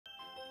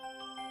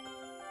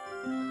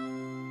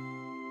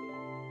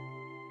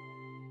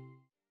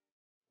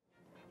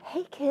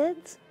Hey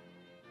kids,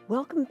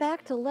 welcome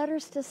back to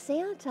Letters to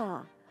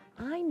Santa.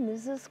 I'm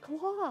Mrs.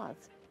 Claus.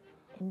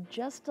 In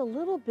just a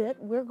little bit,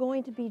 we're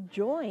going to be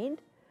joined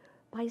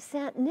by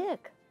Saint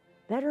Nick,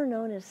 better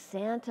known as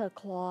Santa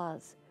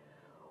Claus.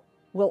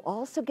 We'll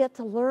also get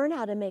to learn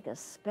how to make a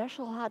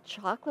special hot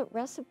chocolate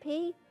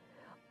recipe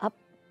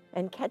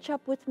and catch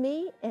up with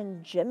me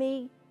and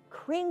Jimmy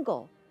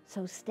Kringle,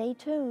 so stay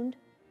tuned.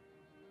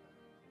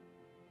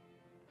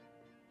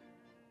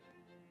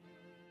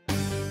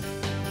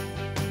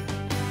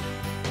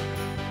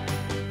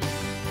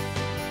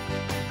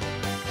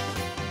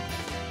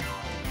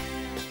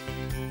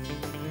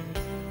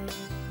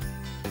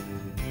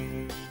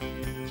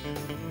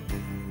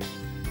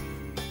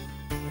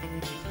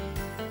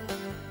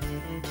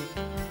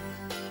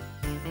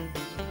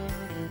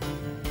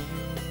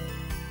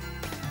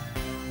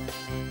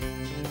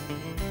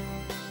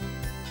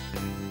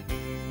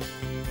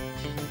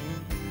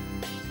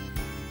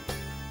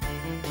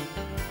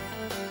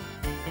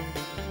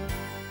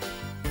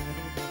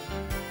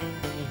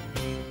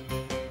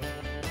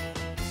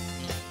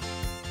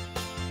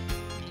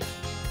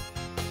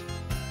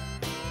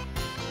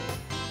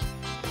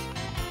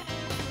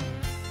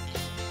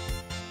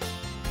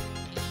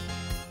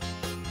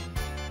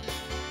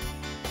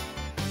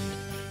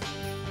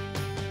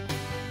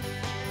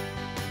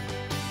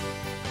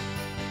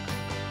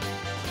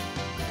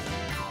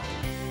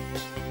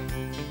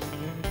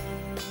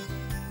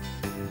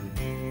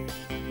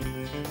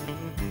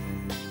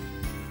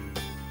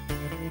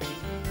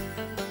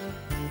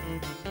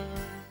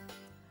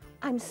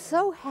 I'm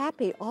so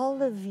happy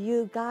all of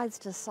you guys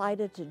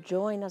decided to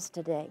join us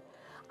today.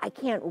 I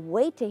can't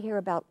wait to hear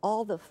about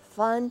all the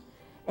fun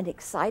and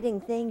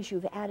exciting things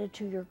you've added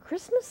to your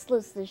Christmas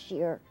list this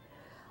year.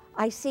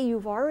 I see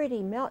you've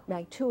already met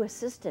my two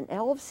assistant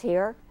elves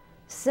here,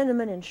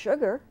 Cinnamon and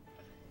Sugar.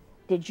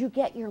 Did you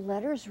get your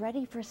letters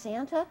ready for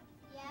Santa?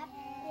 Yep.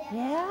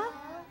 Yeah?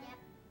 Yep.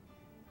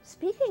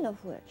 Speaking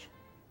of which,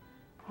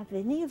 have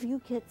any of you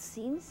kids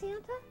seen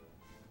Santa?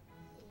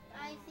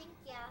 I think,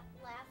 yeah,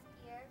 last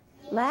year.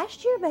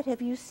 Last year, but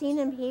have you seen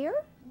him here?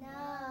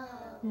 No.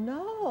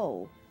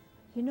 No.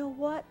 You know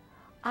what?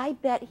 I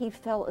bet he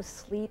fell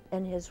asleep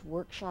in his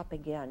workshop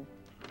again.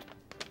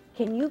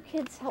 Can you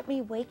kids help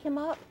me wake him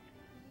up?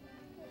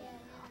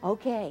 Yeah.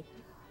 Okay,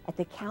 at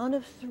the count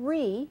of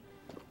 3,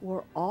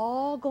 we're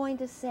all going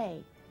to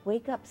say,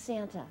 "Wake up,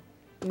 Santa."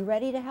 You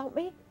ready to help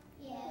me?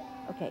 Yeah.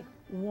 Okay,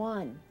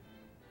 1,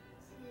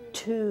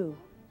 2,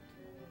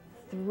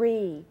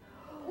 3.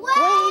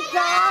 Wake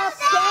up,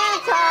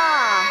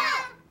 Santa!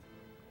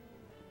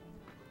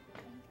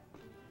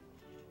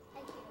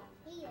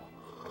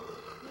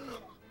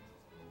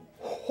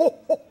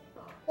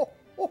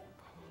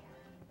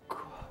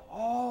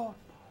 Oh,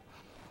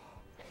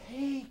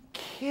 hey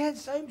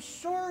kids, I'm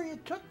sorry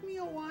it took me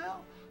a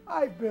while.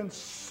 I've been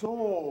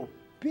so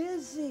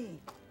busy.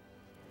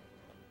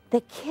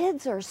 The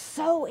kids are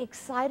so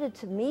excited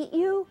to meet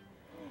you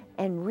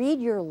and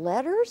read your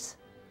letters.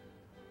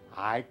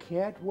 I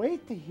can't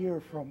wait to hear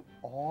from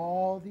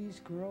all these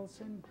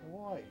girls and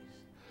boys.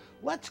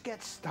 Let's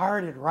get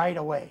started right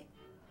away.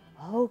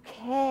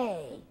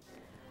 Okay,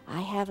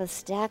 I have a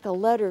stack of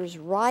letters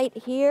right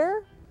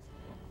here,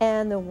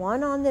 and the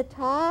one on the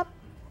top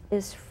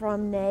is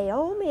from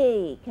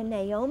Naomi. Can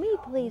Naomi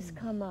please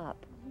come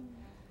up?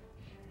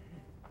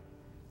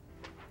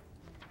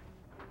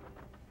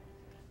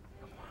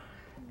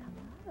 Come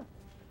up.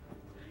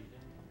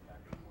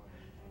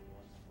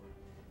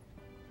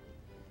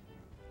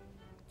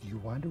 Do you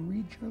want to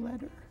read your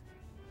letter?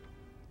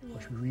 Yeah.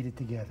 Or should we read it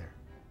together?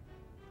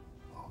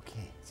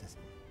 Okay, it says,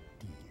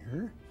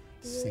 Dear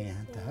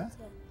Santa,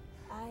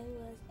 I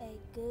was a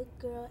good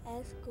girl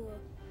at school.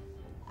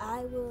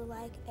 I would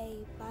like a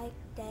bike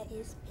that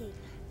is pink.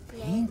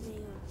 Pink? Love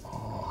you.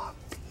 Oh,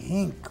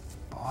 pink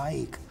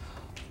bike.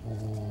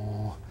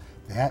 Oh,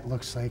 that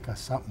looks like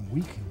something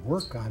we can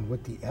work on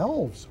with the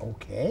elves,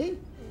 okay?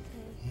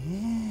 Okay.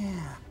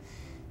 Yeah.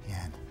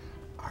 And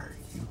are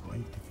you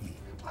going to be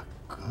a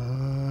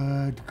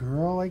good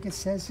girl like it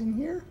says in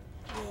here?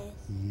 Yes.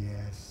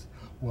 Yes.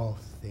 Well,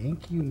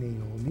 thank you,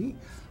 Naomi.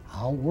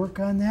 I'll work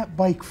on that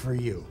bike for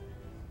you.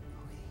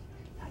 Okay.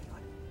 Now you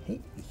want, hey,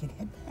 we can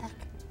head back.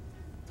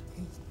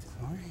 Okay.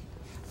 All right.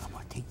 I'm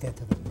going to take that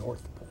to the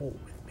North Pole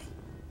with me.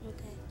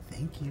 Okay.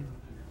 Thank you.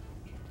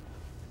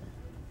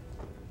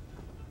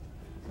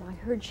 So I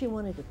heard she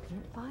wanted a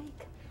pink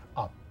bike.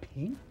 A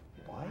pink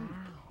bike?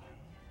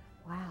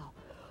 Wow. Wow.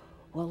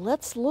 Well,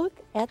 let's look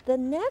at the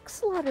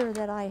next letter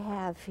that I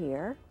have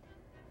here.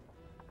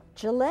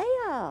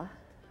 Jalea.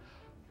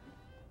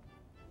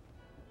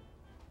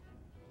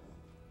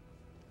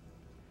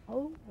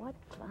 Oh, what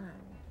fun.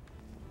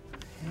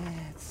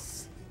 Let's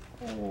see.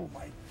 Oh,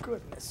 my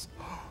goodness.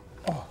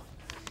 Oh,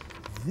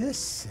 this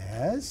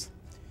says,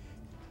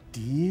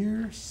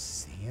 Dear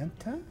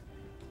Santa,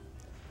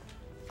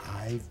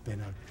 I've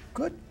been a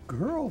good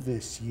girl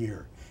this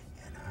year,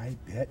 and I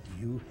bet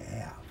you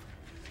have.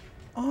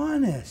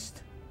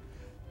 Honest,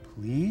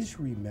 please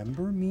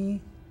remember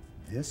me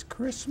this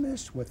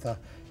Christmas with a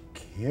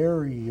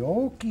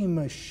karaoke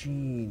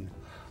machine.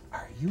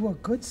 Are you a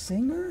good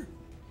singer?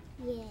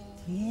 Yeah.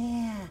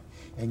 Yeah.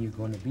 And you're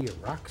going to be a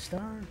rock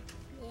star?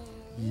 Yeah.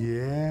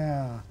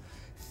 Yeah.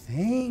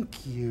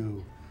 Thank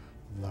you.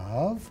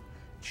 Love,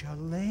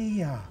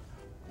 Jalea.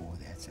 Oh,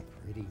 that's a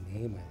pretty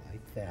name. I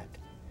like that.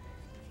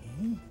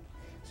 Okay.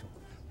 So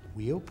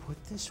we'll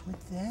put this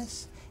with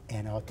this,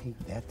 and I'll take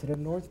that to the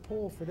North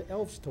Pole for the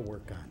elves to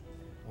work on.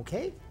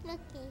 Okay?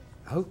 Okay.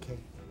 Okay.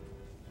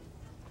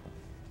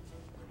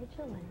 Hi,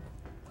 Jillian.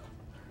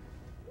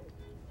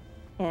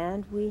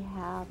 And we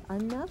have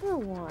another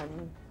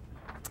one.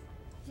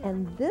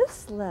 And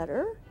this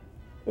letter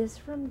is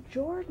from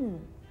Jordan.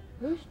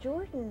 Who's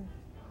Jordan?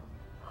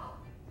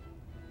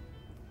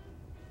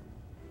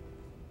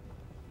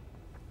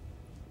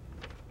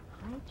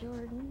 Hi,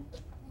 Jordan.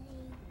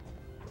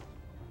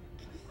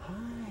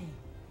 Hi.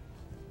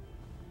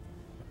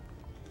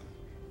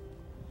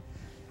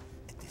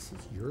 This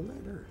is your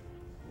letter.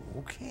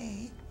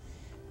 Okay.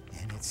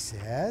 And it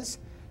says,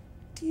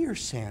 Dear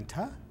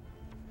Santa,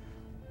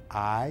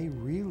 I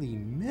really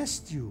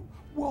missed you.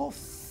 Well,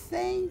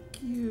 thank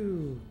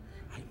you.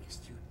 I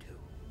missed you too.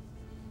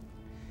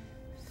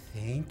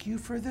 Thank you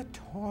for the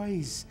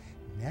toys.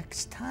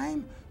 Next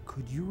time,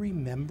 could you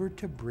remember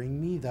to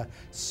bring me the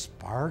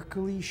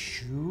sparkly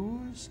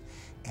shoes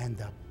and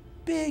the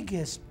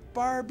biggest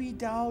Barbie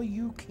doll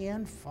you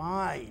can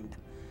find?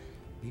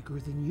 Bigger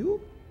than you?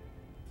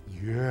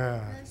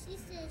 Yeah. She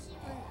said she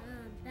was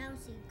a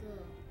bouncy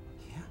girl.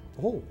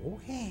 Yeah. Oh,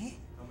 okay.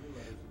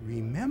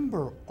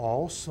 Remember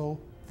also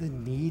the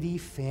needy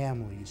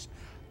families.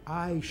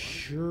 I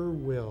sure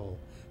will.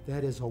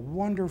 That is a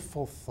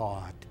wonderful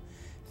thought.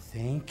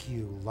 Thank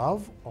you.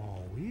 Love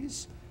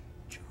always,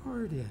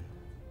 Jordan.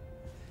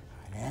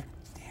 There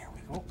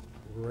we go.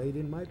 Right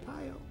in my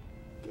pile.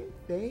 Okay,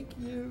 thank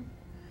you.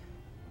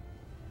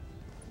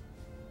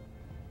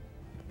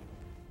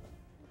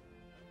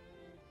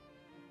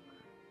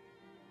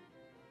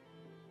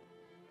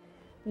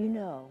 You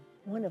know,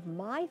 one of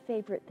my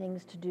favorite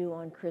things to do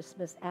on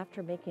Christmas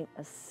after making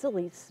a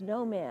silly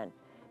snowman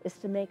is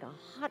to make a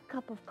hot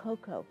cup of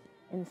cocoa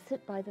and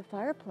sit by the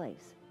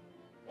fireplace.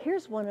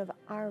 Here's one of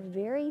our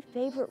very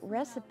favorite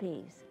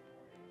recipes.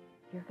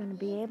 You're going to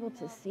be able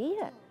to see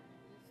it.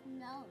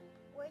 No.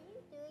 Were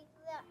you doing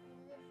that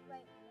this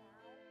right now?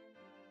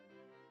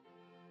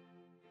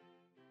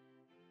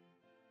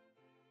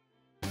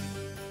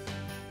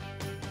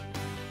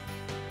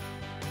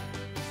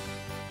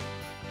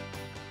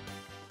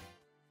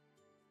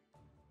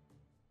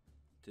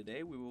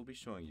 Today we will be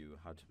showing you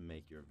how to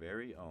make your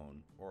very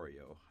own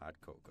Oreo hot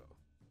cocoa.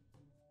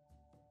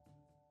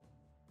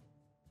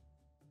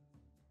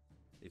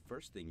 The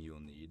first thing you'll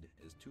need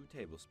is 2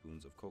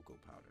 tablespoons of cocoa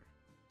powder,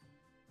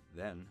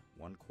 then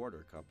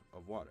 1/4 cup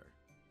of water,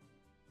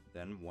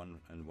 then 1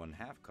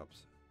 1/2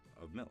 cups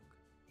of milk,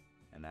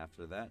 and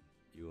after that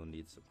you will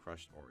need some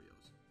crushed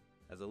Oreos.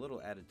 As a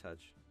little added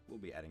touch, we'll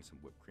be adding some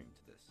whipped cream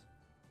to this.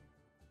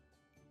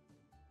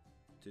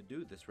 To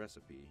do this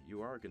recipe,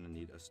 you are going to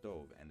need a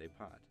stove and a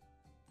pot.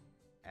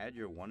 Add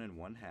your 1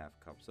 1/2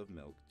 cups of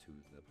milk to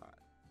the pot.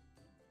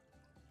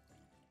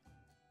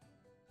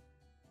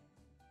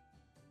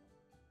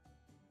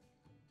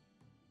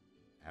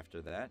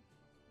 After that,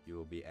 you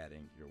will be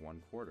adding your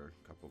 1/4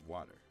 cup of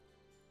water.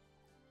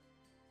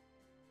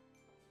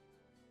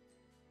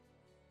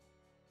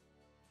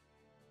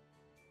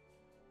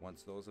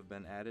 Once those have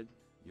been added,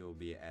 you will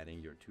be adding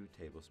your 2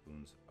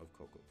 tablespoons of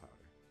cocoa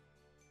powder.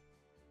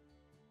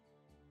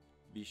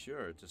 Be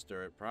sure to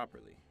stir it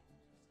properly.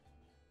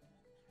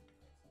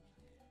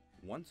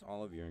 Once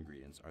all of your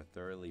ingredients are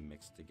thoroughly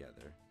mixed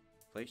together,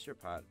 place your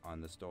pot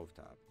on the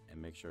stovetop and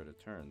make sure to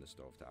turn the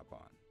stovetop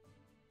on.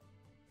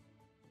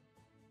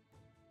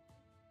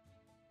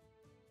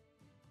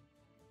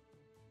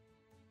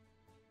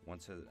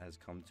 Once it has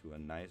come to a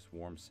nice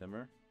warm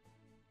simmer,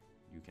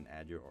 you can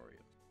add your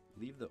Oreos.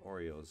 Leave the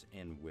Oreos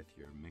in with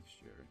your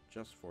mixture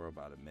just for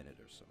about a minute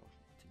or so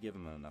to give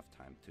them enough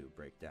time to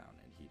break down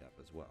and heat up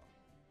as well.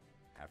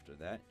 After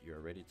that, you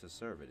are ready to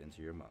serve it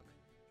into your mug.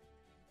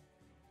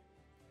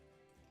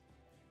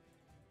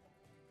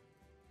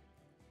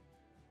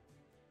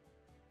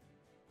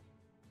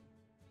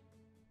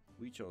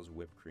 We chose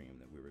whipped cream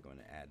that we were going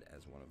to add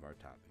as one of our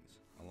toppings,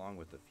 along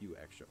with a few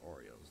extra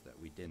Oreos that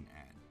we didn't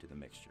add to the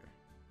mixture.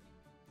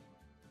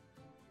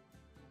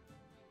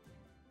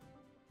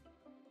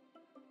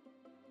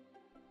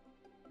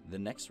 The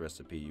next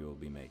recipe you will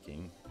be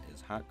making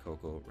is hot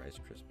cocoa Rice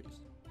Krispies.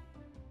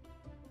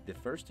 The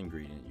first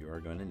ingredient you are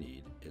going to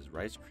need is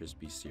Rice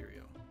Krispie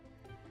cereal.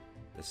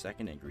 The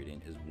second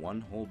ingredient is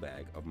 1 whole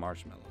bag of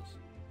marshmallows,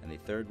 and the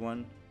third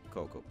one,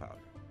 cocoa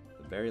powder.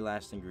 The very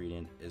last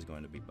ingredient is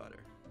going to be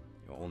butter.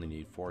 You'll only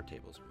need 4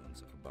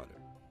 tablespoons of butter.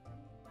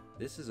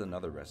 This is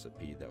another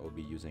recipe that will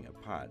be using a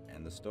pot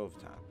and the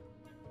stovetop.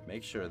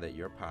 Make sure that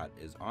your pot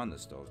is on the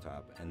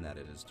stovetop and that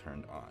it is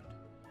turned on.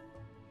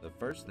 The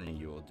first thing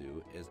you will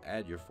do is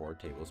add your 4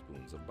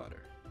 tablespoons of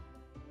butter.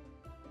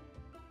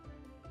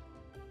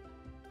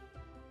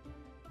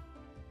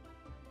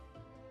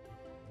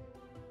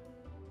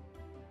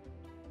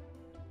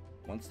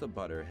 Once the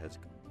butter has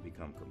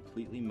become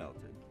completely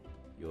melted,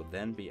 you'll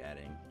then be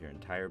adding your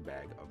entire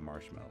bag of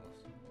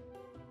marshmallows.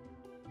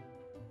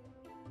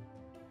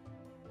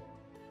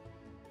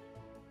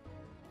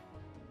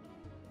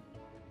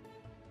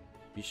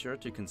 Be sure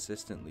to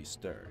consistently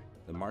stir.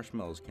 The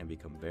marshmallows can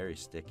become very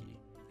sticky,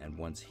 and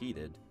once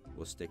heated,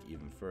 will stick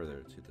even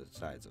further to the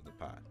sides of the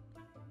pot.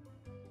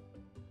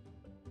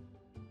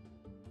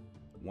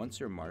 Once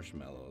your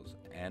marshmallows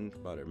and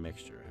butter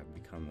mixture have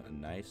become a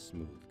nice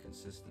smooth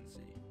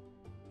consistency,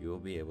 you will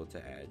be able to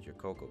add your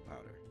cocoa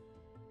powder.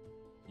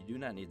 You do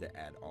not need to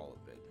add all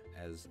of it,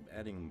 as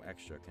adding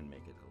extra can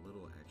make it a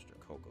little extra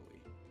cocoa-y.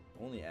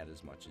 Only add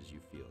as much as you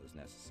feel is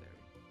necessary.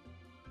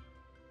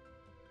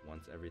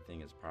 Once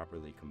everything is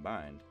properly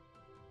combined,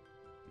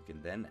 you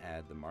can then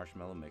add the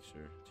marshmallow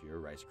mixture to your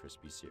Rice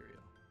Krispies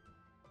cereal.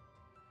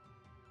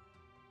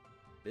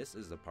 This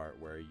is the part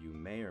where you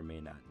may or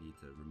may not need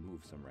to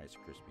remove some Rice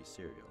Krispies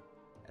cereal,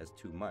 as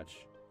too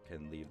much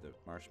can leave the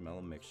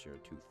marshmallow mixture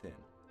too thin.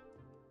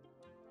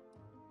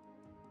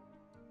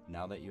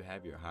 Now that you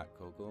have your hot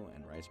cocoa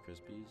and Rice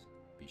Krispies,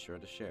 be sure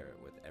to share it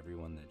with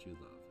everyone that you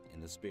love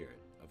in the spirit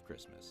of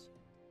Christmas.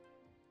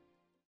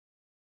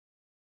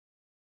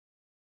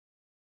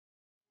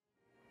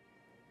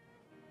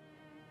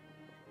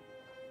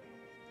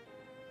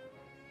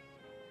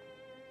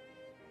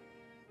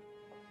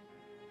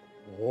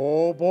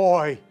 Oh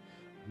boy,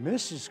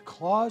 Mrs.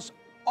 Claus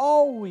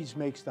always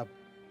makes the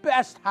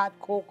best hot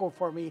cocoa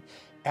for me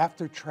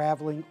after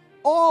traveling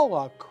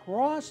all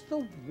across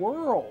the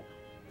world.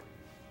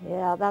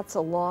 Yeah, that's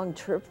a long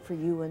trip for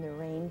you and the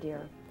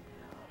reindeer.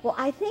 Well,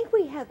 I think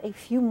we have a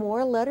few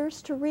more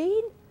letters to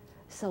read,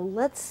 so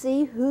let's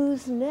see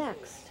who's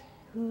next.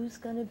 Who's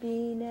gonna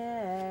be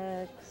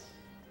next?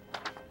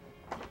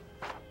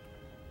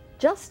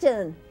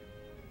 Justin.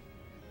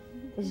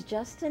 Is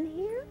Justin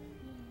here?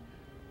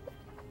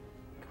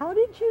 How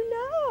did you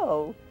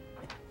know?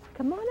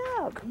 Come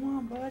on up. Come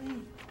on,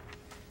 buddy.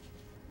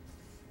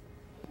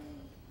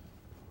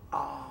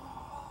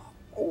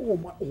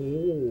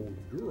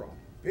 You're a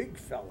big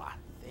fella.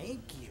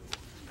 Thank you.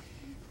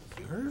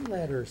 Your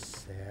letter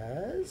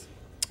says,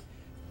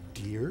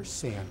 Dear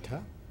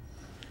Santa,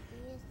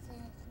 Dear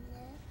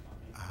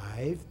Santa,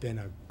 I've been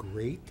a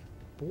great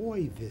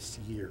boy this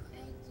year. I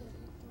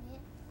did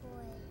it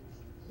boy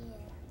here.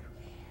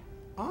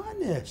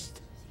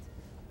 Honest.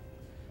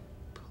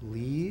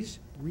 Please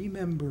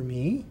remember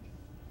me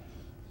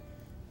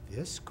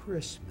this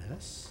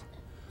Christmas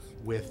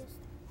with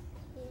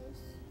Here's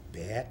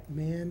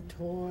Batman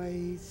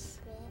toys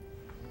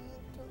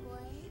Batman toy.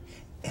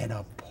 and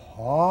a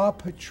Paw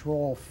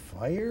Patrol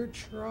fire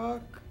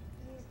truck.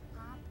 Here's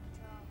Paw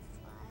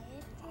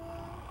Patrol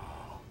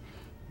fire.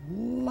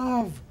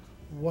 Love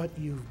what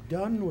you've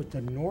done with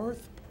the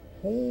North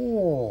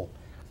Pole.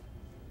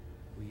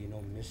 Well, you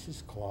know,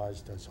 Mrs.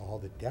 Claus does all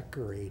the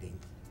decorating.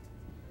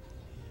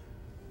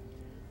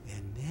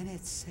 And then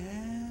it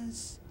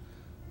says,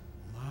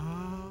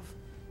 Love,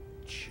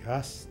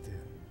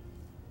 Justin.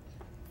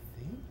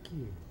 Thank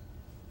you.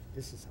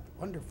 This is a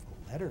wonderful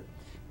letter.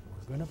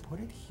 We're going to put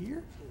it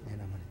here,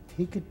 and I'm going to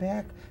take it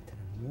back to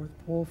the North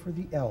Pole for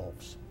the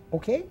elves.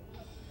 Okay?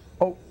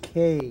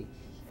 Okay.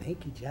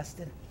 Thank you,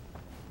 Justin.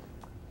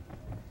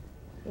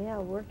 Yeah,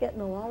 we're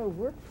getting a lot of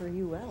work for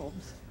you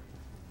elves.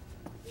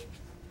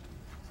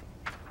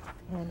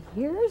 And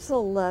here's a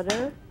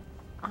letter,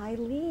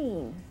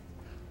 Eileen.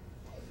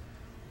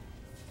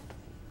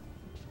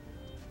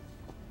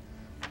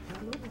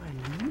 Hello,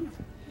 Eileen.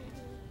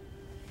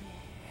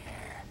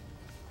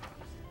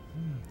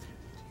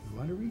 You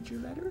want to read your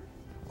letter?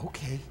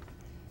 Okay.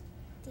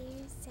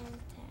 Dear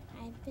Santa,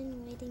 I've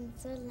been waiting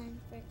so long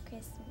for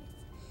Christmas.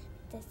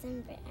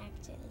 December,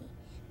 actually.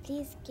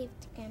 Please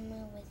gift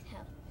Grandma with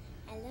help.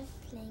 I love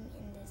playing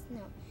in the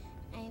snow.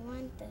 I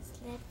want the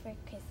sled for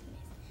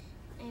Christmas.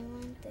 I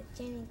want the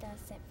journey doll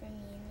set for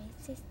me and my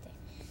sister.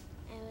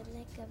 I would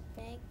like a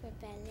bag for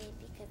ballet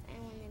because I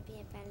want to be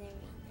a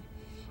ballerina.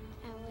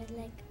 I would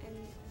like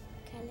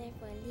a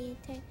colorful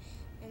leotard,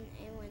 and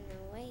I want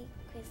a white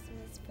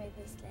Christmas for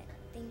the sled.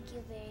 Thank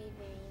you very,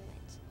 very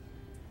much.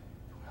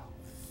 Well,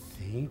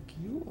 thank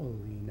you,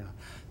 Alina.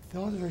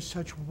 Those are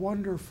such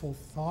wonderful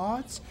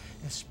thoughts,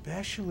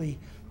 especially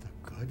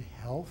the good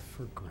health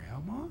for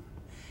Grandma.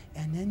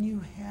 And then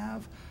you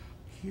have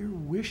here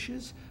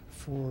wishes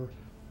for,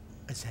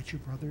 is that your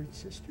brother and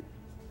sister?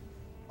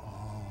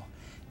 Oh,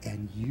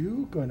 and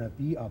you gonna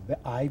be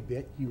I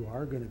bet you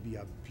are gonna be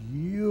a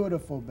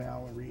beautiful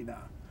ballerina.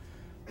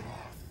 Oh,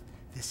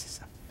 this is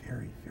a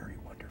very, very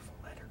wonderful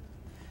letter.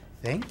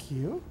 Thank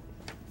you.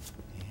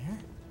 There.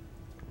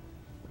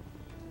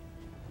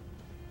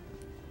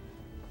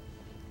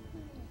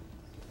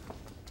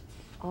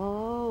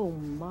 Oh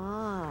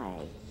my,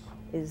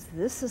 is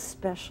this a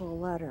special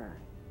letter?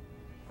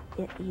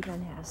 It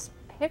even has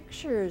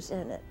pictures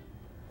in it.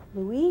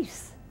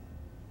 Luis.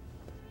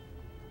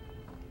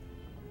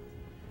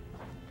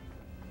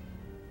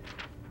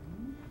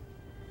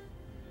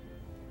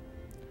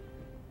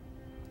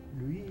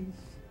 Luis.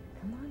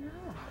 Come on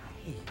up.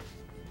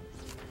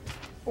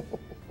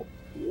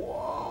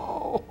 Wow.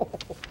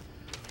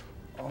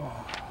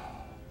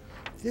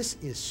 this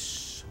is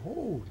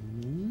so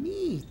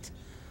neat.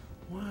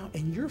 Wow,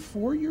 and you're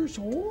 4 years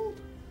old?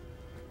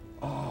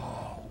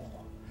 Oh,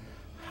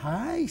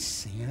 hi,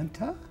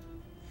 Santa.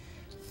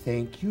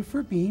 Thank you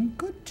for being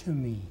good to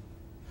me.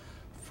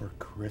 For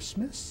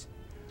Christmas,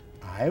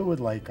 I would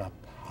like a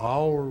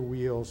Power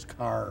Wheels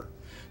car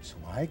so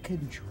I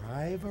can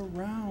drive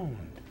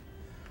around.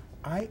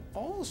 I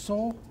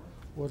also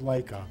would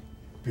like a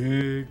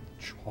big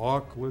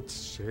chocolate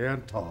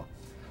Santa.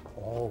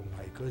 Oh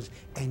my goodness,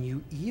 and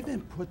you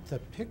even put the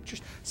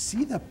pictures,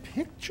 see the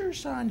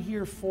pictures on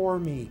here for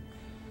me.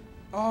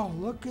 Oh,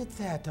 look at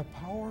that, the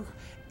power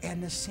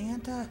and the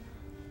Santa.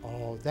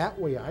 Oh, that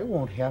way I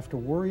won't have to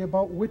worry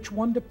about which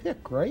one to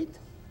pick, right?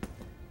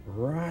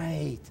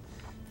 Right,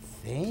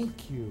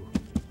 thank you.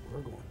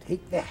 We're going to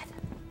take that.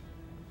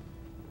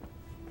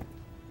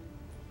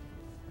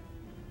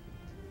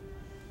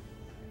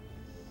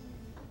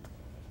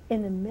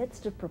 In the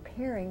midst of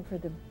preparing for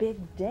the big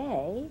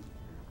day,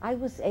 I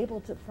was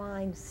able to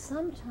find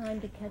some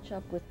time to catch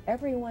up with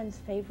everyone's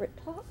favorite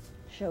talk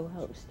show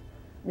host,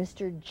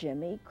 Mr.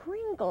 Jimmy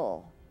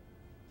Kringle.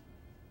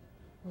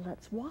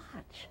 Let's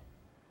watch.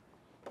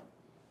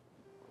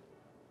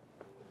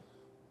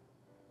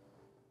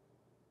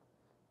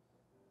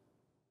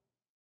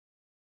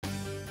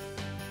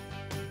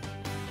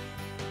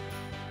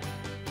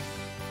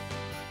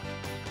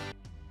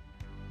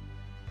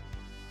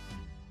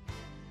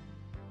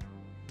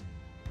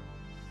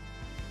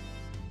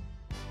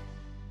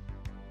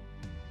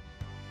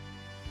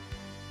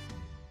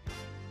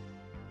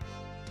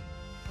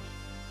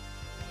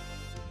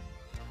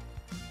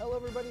 Hello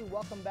everybody,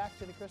 welcome back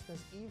to the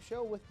Christmas Eve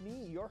show with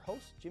me, your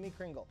host, Jimmy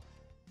Kringle.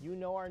 You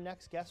know our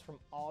next guest from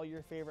all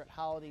your favorite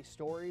holiday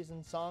stories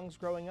and songs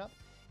growing up.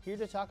 Here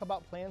to talk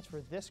about plans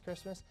for this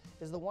Christmas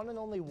is the one and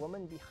only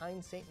woman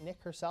behind St.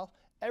 Nick herself.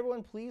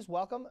 Everyone please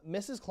welcome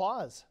Mrs.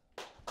 Claus.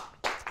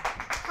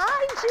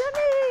 Hi,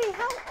 Jimmy.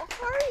 How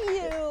are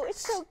you?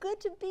 It's so good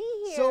to be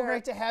here. So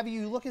great to have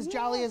you. You look as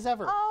jolly as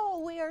ever.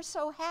 Oh, we are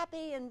so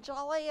happy and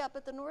jolly up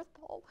at the North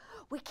Pole.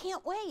 We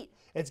can't wait.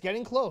 It's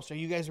getting close. Are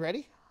you guys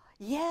ready?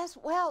 Yes,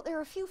 well, there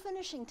are a few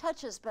finishing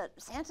touches, but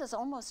Santa's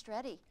almost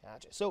ready.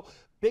 Gotcha. So,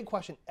 big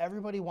question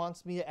everybody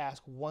wants me to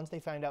ask once they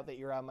find out that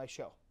you're on my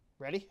show.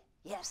 Ready?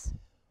 Yes.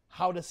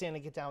 How does Santa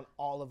get down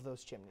all of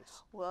those chimneys?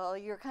 Well,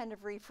 you're kind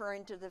of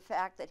referring to the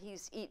fact that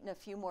he's eaten a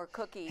few more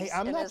cookies. Hey,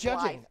 I'm in not his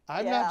judging. life.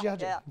 I'm not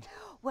judging. Yeah.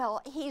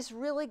 Well, he's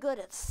really good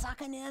at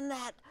sucking in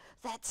that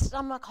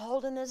stomach,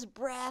 holding his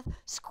breath,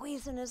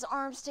 squeezing his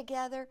arms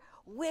together,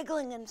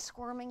 wiggling and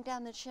squirming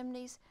down the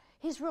chimneys.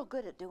 He's real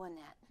good at doing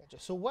that. Gotcha.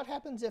 So what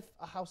happens if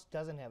a house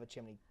doesn't have a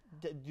chimney?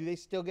 Do they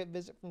still get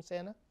visit from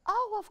Santa?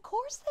 Oh, of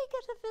course they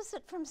get a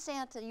visit from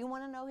Santa. You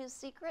want to know his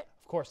secret?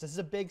 Of course. This is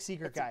a big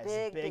secret, It's guys.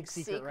 a big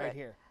secret right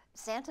here.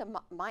 Santa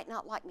might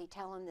not like me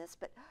telling this,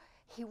 but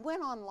he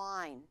went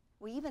online.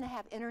 We even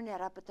have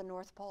internet up at the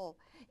North Pole,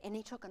 and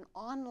he took an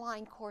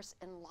online course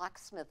in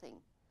locksmithing.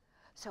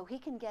 So he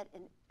can get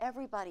in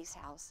everybody's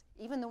house,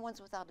 even the ones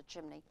without a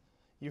chimney.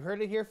 You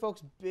heard it here,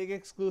 folks. Big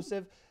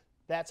exclusive.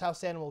 That's how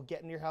Santa will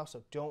get in your house,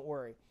 so don't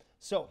worry.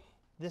 So,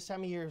 this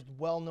time of year is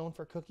well known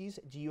for cookies.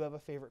 Do you have a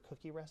favorite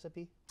cookie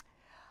recipe?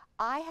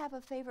 I have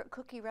a favorite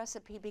cookie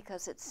recipe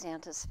because it's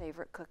Santa's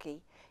favorite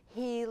cookie.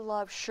 He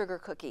loves sugar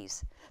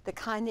cookies, the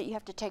kind that you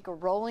have to take a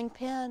rolling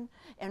pin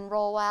and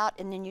roll out,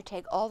 and then you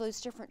take all those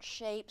different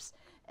shapes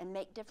and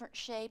make different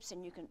shapes,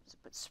 and you can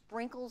put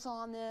sprinkles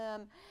on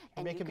them,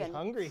 and you making me can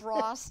hungry.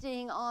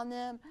 frosting on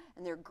them,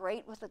 and they're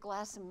great with a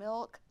glass of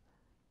milk.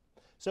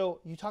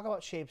 So, you talk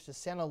about shapes. Does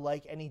Santa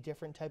like any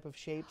different type of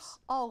shapes?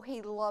 Oh,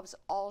 he loves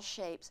all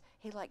shapes.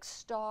 He likes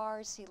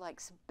stars, he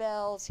likes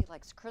bells, he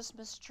likes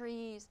Christmas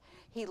trees,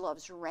 he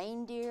loves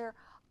reindeer.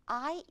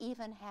 I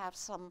even have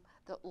some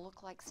that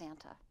look like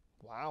Santa.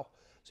 Wow.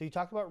 So, you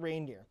talk about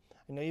reindeer.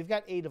 I know you've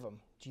got 8 of them.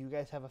 Do you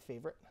guys have a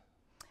favorite?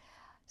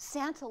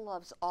 Santa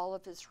loves all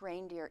of his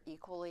reindeer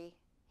equally.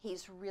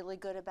 He's really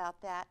good about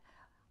that.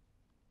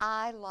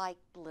 I like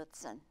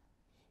Blitzen.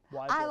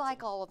 Why I Blitzen?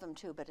 like all of them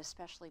too, but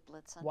especially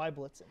Blitzen. Why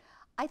Blitzen?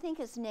 I think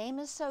his name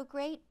is so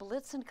great.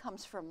 Blitzen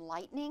comes from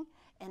lightning,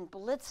 and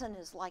Blitzen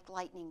is like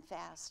lightning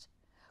fast.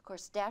 Of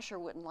course, Dasher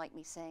wouldn't like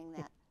me saying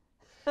that.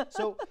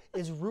 So,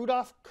 is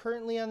Rudolph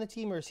currently on the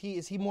team, or is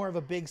he more of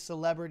a big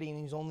celebrity and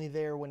he's only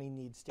there when he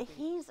needs to be?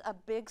 He's a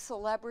big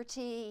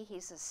celebrity.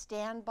 He's a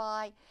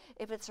standby.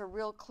 If it's a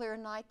real clear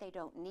night, they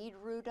don't need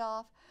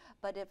Rudolph.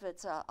 But if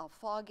it's a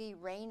foggy,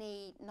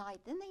 rainy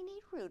night, then they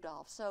need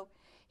Rudolph. So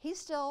he's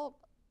still,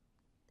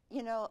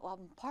 you know,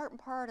 part and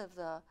part of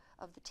the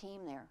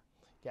team there.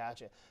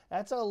 Gotcha.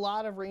 That's a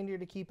lot of reindeer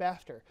to keep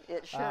after.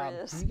 It sure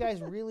is. You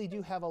guys really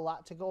do have a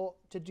lot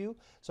to do.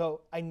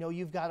 So I know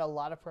you've got a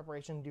lot of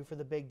preparation to do for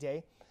the big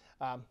day.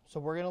 So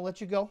we're going to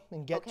let you go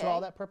and get to all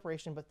that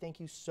preparation. But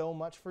thank you so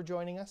much for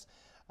joining us.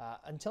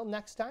 Until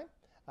next time,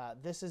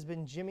 this has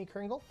been Jimmy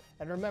Kringle.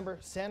 And remember,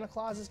 Santa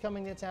Claus is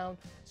coming to town.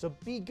 So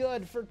be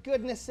good, for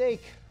goodness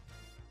sake.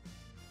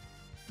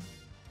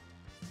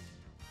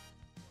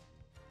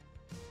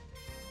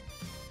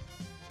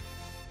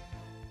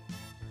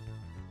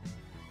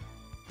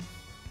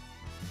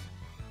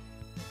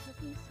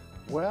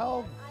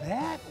 Well,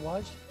 that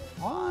was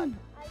fun.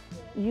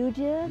 You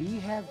did? We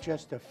have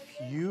just a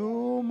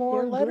few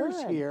more They're letters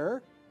good.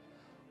 here.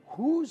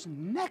 Who's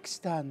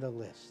next on the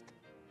list?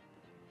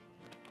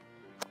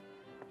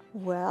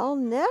 Well,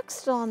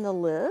 next on the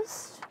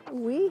list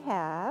we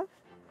have,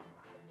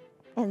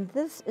 and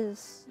this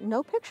is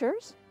no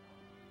pictures.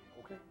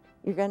 Okay.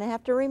 You're going to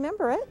have to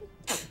remember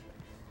it.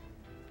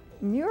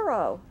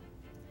 Muro.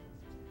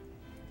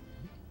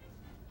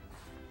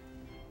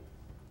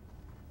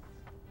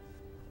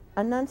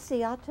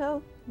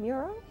 Annunziato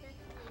Muro?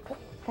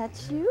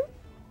 That's you?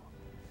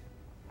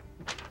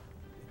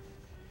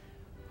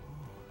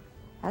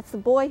 That's the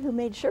boy who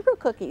made sugar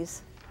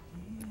cookies.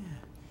 Yeah.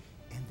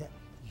 And that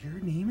your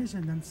name is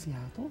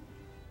Annunziato?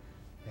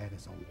 That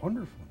is a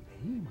wonderful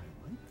name.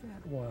 I like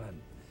that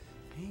one.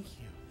 Thank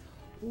you.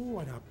 Oh,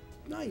 and a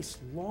nice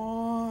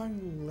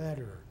long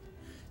letter.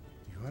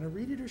 Do you want to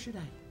read it or should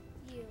I?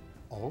 You.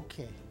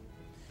 Okay.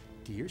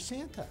 Dear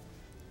Santa,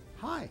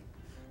 hi.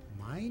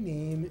 My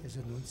name is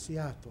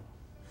Annunziato.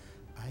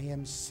 I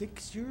am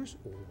 6 years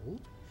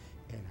old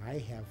and I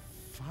have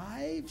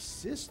 5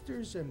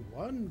 sisters and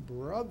 1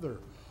 brother.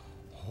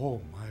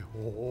 Oh my,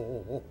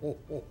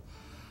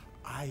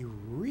 I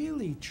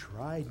really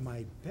tried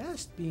my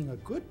best being a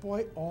good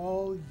boy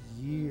all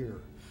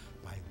year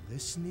by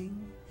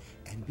listening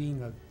and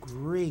being a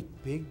great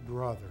big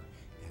brother,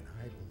 and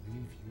I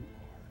believe you are.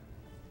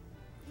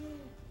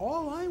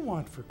 All I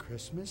want for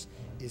Christmas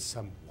is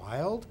some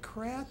Wild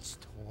Kratts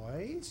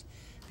toys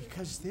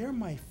because they're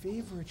my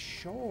favorite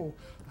show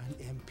on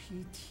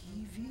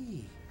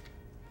MPTV.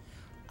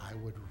 I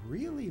would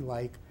really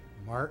like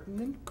Martin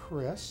and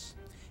Chris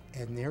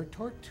and their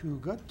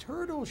Tortuga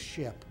turtle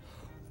ship.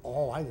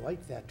 Oh, I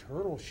like that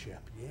turtle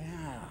ship,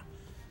 yeah.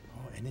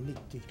 Oh, and then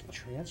they can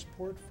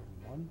transport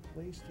from one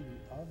place to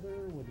the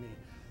other when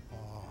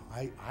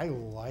they, I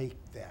like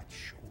that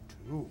show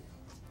too.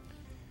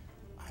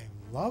 I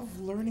love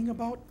learning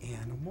about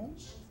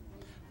animals.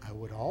 I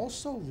would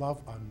also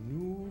love a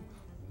new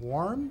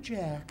warm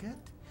jacket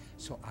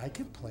so I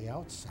can play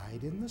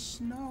outside in the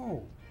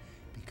snow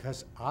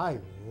because I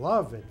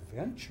love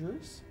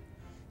adventures.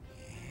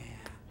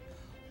 Yeah.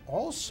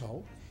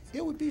 Also,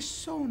 it would be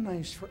so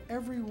nice for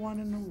everyone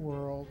in the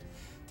world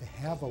to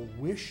have a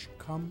wish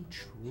come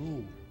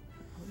true.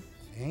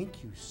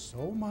 Thank you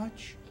so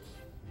much.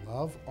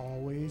 Love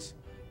always,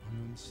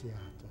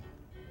 Annunziato.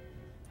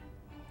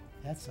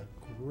 That's a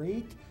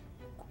great,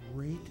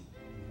 great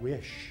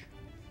wish,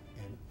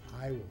 and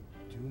I will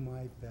do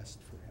my best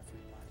for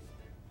everybody.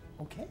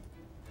 Okay?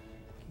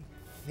 Okay.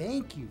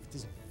 Thank you.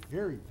 This is a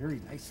very, very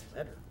nice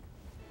letter.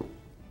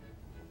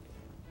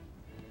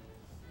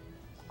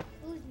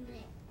 Who's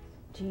next?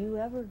 Do you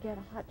ever get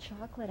a hot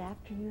chocolate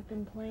after you've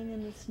been playing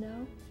in the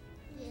snow?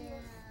 Yeah.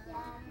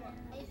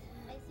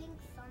 I think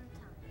sometimes.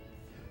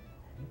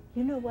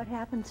 You know what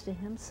happens to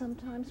him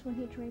sometimes when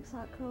he drinks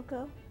hot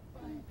cocoa?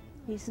 But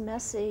He's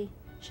messy.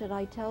 Should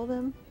I tell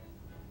them?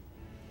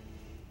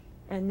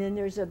 And then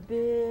there's a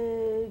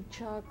big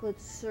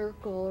chocolate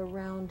circle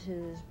around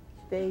his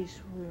face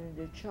where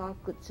the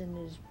chocolate's in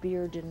his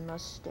beard and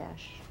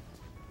mustache.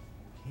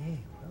 Okay,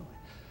 well,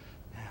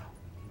 now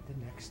we need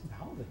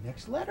the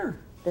next letter.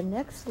 The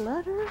next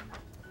letter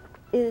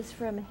is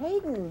from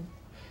Hayden.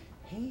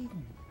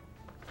 Hayden.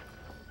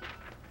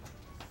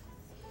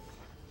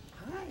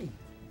 Hi.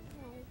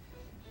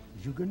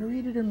 You gonna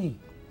read it or me?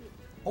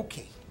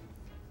 Okay.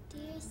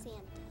 Dear Santa,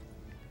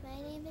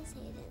 my name is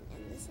Hayden,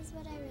 and this is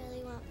what I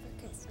really want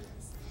for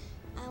Christmas.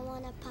 I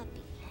want a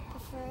puppy,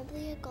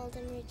 preferably a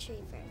golden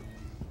retriever.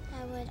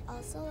 I would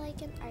also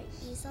like an art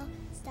easel,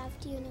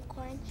 stuffed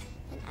unicorn,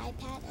 an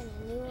iPad, and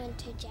a new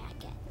winter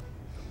jacket.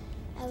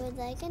 I would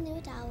like a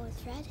new doll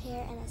with red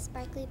hair and a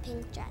sparkly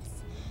pink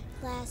dress.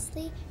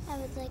 Lastly, I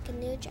would like a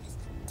new dress.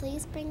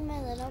 Please bring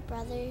my little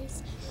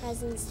brother's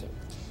presents too.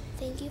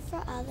 Thank you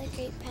for all the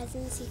great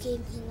presents you gave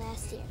me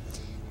last year.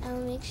 I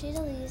will make sure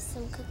to leave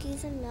some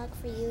cookies and milk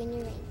for you and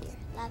your reindeer.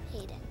 Love,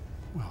 Hayden.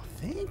 Well,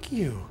 thank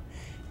you.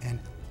 And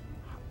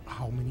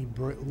how many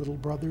little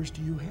brothers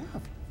do you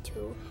have?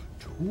 2.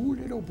 2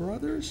 little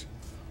brothers?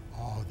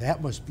 Oh,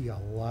 that must be a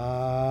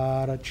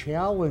lot of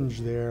challenge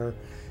there.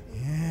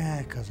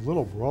 Yeah, because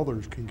little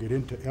brothers can get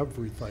into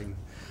everything.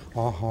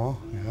 Uh-huh,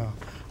 yeah.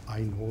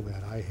 I know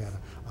that.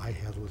 I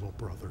had little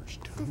brothers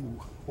too.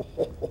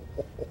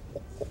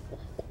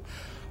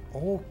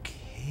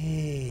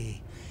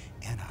 Okay.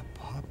 And a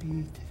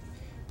puppy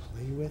to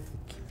play with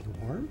and keep you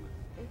warm?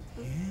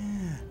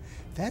 Yeah.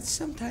 That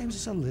sometimes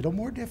is a little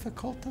more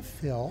difficult to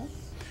fill,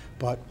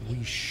 but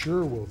we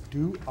sure will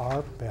do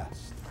our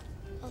best.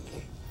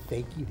 Okay.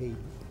 Thank you,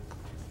 Hayden.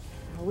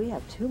 Now we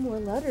have 2 more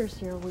letters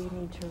here we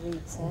need to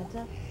read,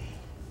 Santa.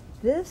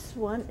 This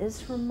one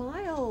is from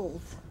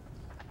Miles.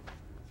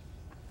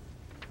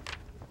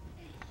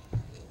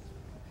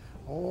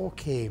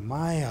 Okay,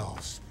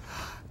 Miles.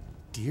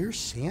 Dear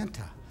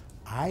Santa,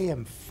 I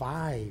am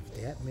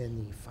 5, that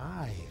many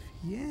 5.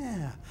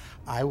 Yeah,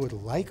 I would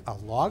like a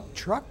log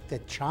truck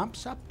that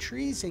chomps up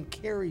trees and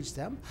carries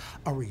them,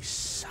 a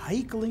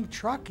recycling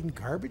truck and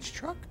garbage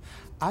truck.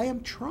 I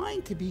am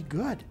trying to be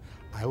good.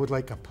 I would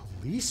like a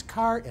police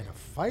car and a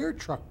fire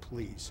truck,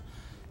 please.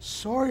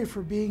 Sorry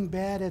for being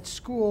bad at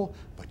school,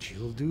 but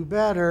you'll do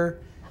better.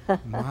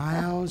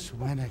 Miles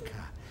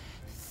Winnicott.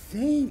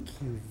 Thank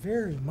you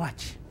very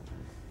much.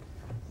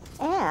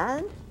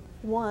 And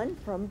one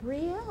from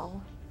Brielle.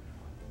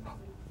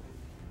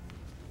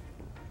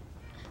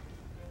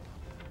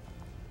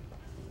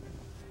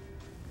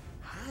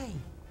 Hi.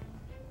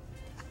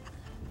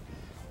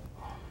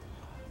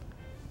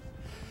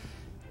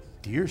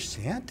 Dear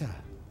Santa,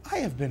 I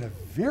have been a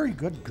very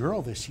good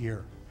girl this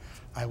year.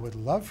 I would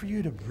love for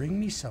you to bring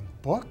me some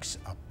books,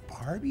 a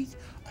Barbie,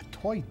 a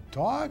toy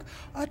dog,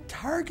 a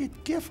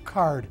Target gift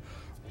card,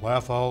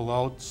 laugh out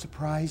loud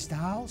surprise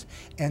dolls,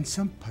 and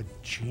some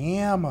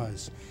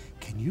pajamas.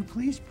 Can you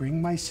please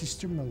bring my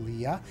sister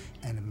Malia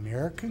an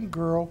American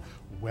Girl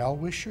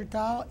well-wisher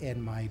doll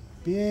and my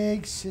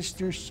big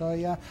sister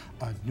Soya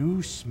a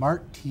new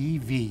smart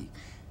TV?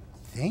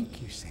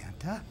 Thank you,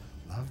 Santa.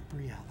 Love,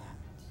 Briella.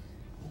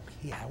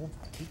 Okay, I will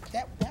take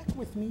that back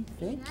with me.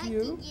 Thank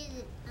you.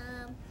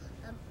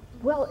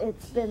 Well,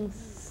 it's been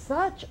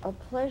such a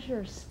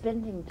pleasure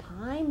spending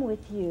time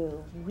with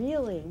you.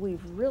 Really,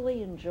 we've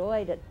really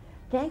enjoyed it.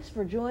 Thanks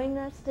for joining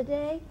us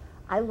today.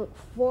 I look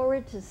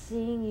forward to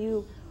seeing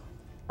you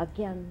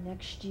again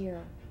next year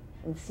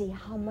and see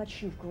how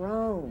much you've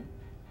grown.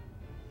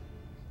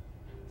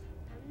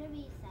 I'm gonna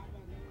be 7.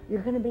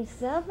 You're going to be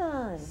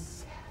 7.